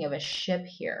sinking of a ship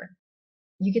here.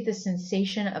 You get this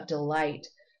sensation of delight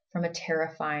from a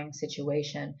terrifying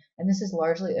situation, and this is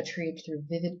largely achieved through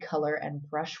vivid color and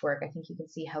brushwork. I think you can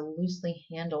see how loosely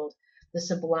handled the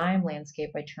sublime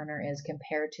landscape by Turner is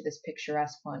compared to this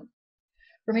picturesque one.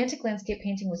 Romantic landscape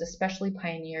painting was especially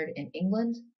pioneered in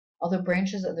England, although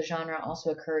branches of the genre also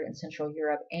occurred in Central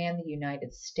Europe and the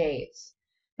United States.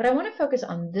 But I want to focus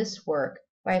on this work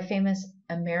by a famous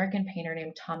American painter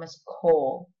named Thomas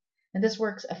Cole. And this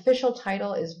work's official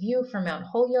title is View from Mount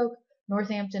Holyoke,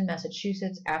 Northampton,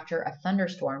 Massachusetts, after a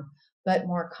thunderstorm, but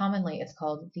more commonly it's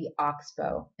called The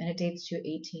Oxbow, and it dates to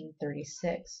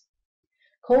 1836.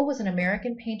 Cole was an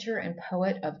American painter and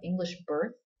poet of English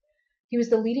birth. He was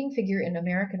the leading figure in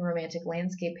American Romantic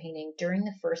landscape painting during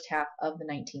the first half of the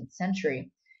 19th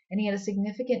century, and he had a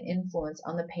significant influence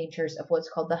on the painters of what's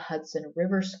called the Hudson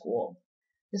River School.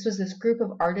 This was this group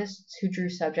of artists who drew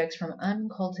subjects from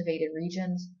uncultivated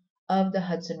regions of the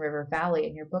Hudson River Valley,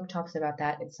 and your book talks about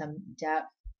that in some depth.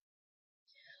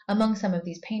 Among some of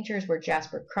these painters were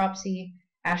Jasper Cropsey,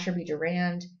 Asher B.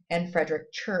 Durand, and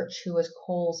Frederick Church, who was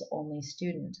Cole's only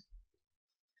student.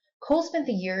 Cole spent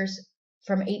the years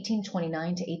from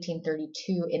 1829 to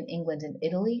 1832 in England and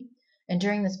Italy, and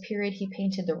during this period he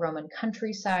painted the Roman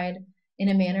countryside in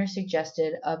a manner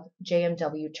suggested of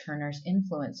J.M.W. Turner's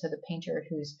influence, so the painter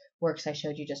whose works I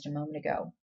showed you just a moment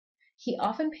ago. He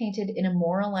often painted in a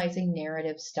moralizing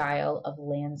narrative style of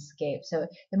landscape, so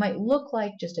it might look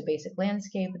like just a basic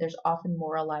landscape, but there's often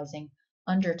moralizing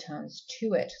undertones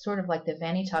to it, sort of like the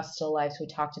Vanitas still lifes we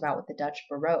talked about with the Dutch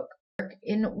Baroque.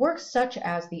 In works such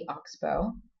as the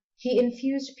Oxbow, he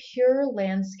infused pure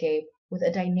landscape with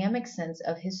a dynamic sense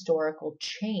of historical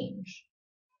change.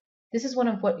 This is one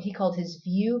of what he called his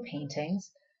view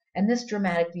paintings, and this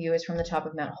dramatic view is from the top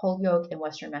of Mount Holyoke in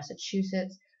western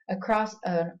Massachusetts across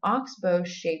an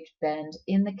oxbow-shaped bend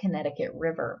in the Connecticut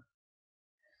River.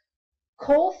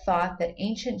 Cole thought that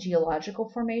ancient geological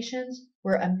formations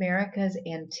were America's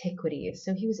antiquities,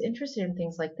 so he was interested in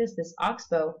things like this. This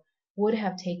oxbow would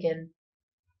have taken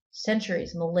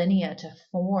centuries, millennia to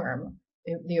form,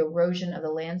 the erosion of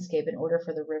the landscape in order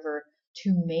for the river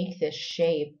to make this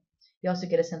shape. You also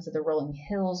get a sense of the rolling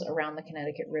hills around the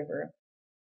Connecticut River.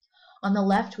 On the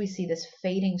left, we see this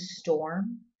fading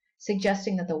storm,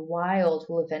 suggesting that the wild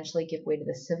will eventually give way to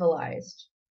the civilized.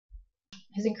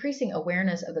 His increasing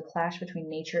awareness of the clash between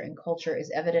nature and culture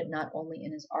is evident not only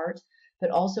in his art,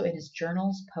 but also in his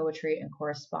journals, poetry, and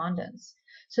correspondence.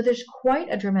 So there's quite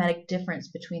a dramatic difference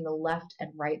between the left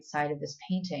and right side of this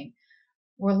painting.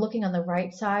 We're looking on the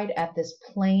right side at this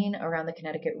plain around the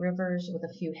Connecticut rivers with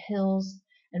a few hills,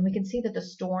 and we can see that the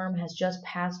storm has just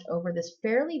passed over this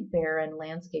fairly barren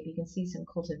landscape. You can see some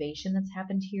cultivation that's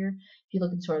happened here. If you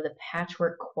look at sort of the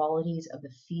patchwork qualities of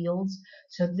the fields.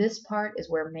 So this part is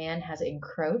where man has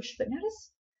encroached, but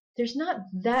notice there's not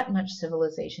that much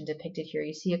civilization depicted here.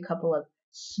 You see a couple of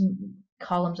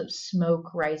columns of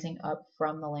smoke rising up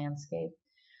from the landscape.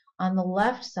 On the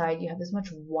left side, you have this much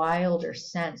wilder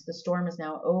sense. The storm is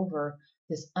now over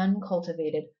this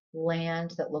uncultivated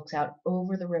land that looks out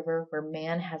over the river where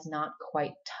man has not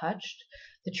quite touched.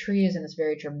 The tree is in this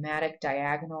very dramatic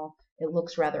diagonal. It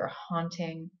looks rather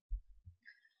haunting.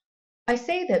 I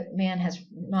say that man has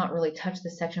not really touched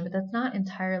this section, but that's not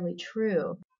entirely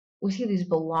true. We see these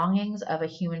belongings of a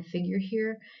human figure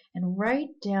here, and right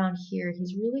down here,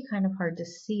 he's really kind of hard to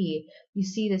see. You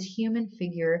see this human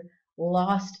figure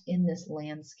lost in this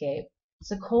landscape.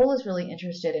 So Cole is really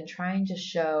interested in trying to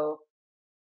show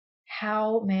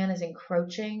how man is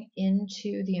encroaching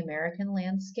into the American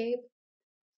landscape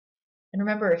And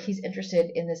remember, he's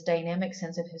interested in this dynamic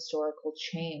sense of historical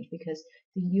change because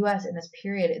the US in this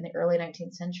period in the early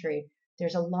 19th century,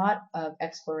 there's a lot of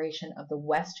exploration of the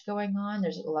West going on.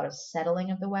 There's a lot of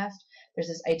settling of the West. There's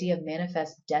this idea of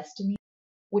manifest destiny,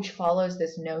 which follows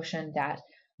this notion that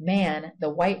man, the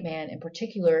white man in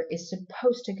particular, is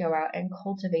supposed to go out and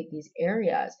cultivate these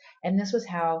areas. And this was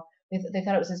how they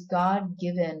thought it was this God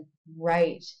given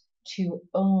right to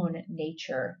own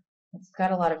nature. It's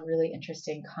got a lot of really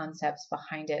interesting concepts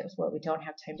behind it, what we don't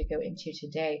have time to go into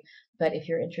today. But if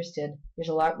you're interested, there's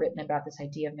a lot written about this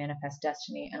idea of manifest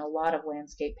destiny, and a lot of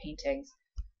landscape paintings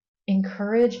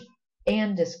encourage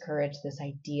and discourage this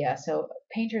idea. So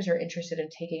painters are interested in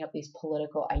taking up these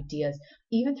political ideas,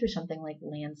 even through something like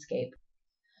landscape.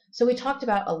 So we talked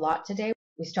about a lot today.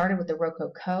 We started with the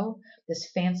Rococo, this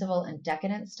fanciful and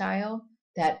decadent style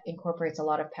that incorporates a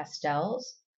lot of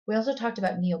pastels. We also talked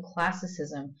about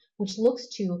Neoclassicism, which looks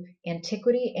to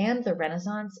antiquity and the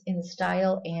Renaissance in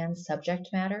style and subject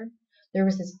matter. There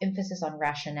was this emphasis on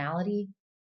rationality,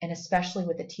 and especially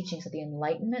with the teachings of the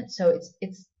Enlightenment. So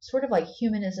it's sort of like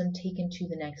humanism taken to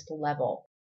the next level.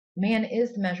 Man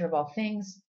is the measure of all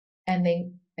things, and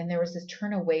there was this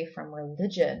turn away from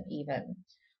religion even.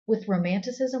 With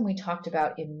Romanticism, we talked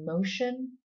about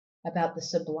emotion, about the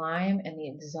sublime and the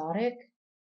exotic.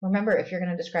 Remember, if you're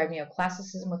going to describe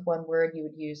Neoclassicism with one word, you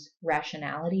would use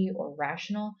rationality or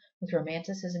rational. With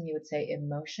Romanticism, you would say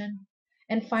emotion.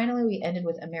 And finally, we ended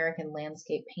with American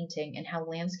landscape painting and how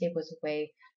landscape was a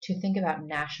way to think about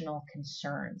national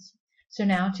concerns. So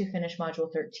now to finish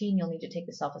Module 13, you'll need to take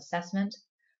the self-assessment.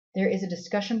 There is a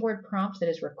discussion board prompt that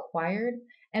is required,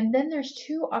 and then there's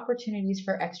 2 opportunities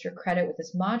for extra credit with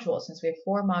this module. Since we have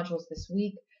 4 modules this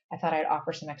week, I thought I'd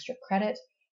offer some extra credit.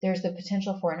 There's the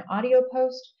potential for an audio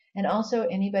post, and also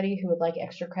anybody who would like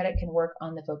extra credit can work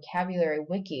on the vocabulary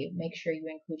wiki. Make sure you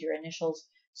include your initials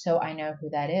so I know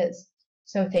who that is.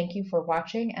 So thank you for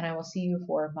watching, and I will see you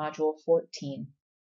for Module 14.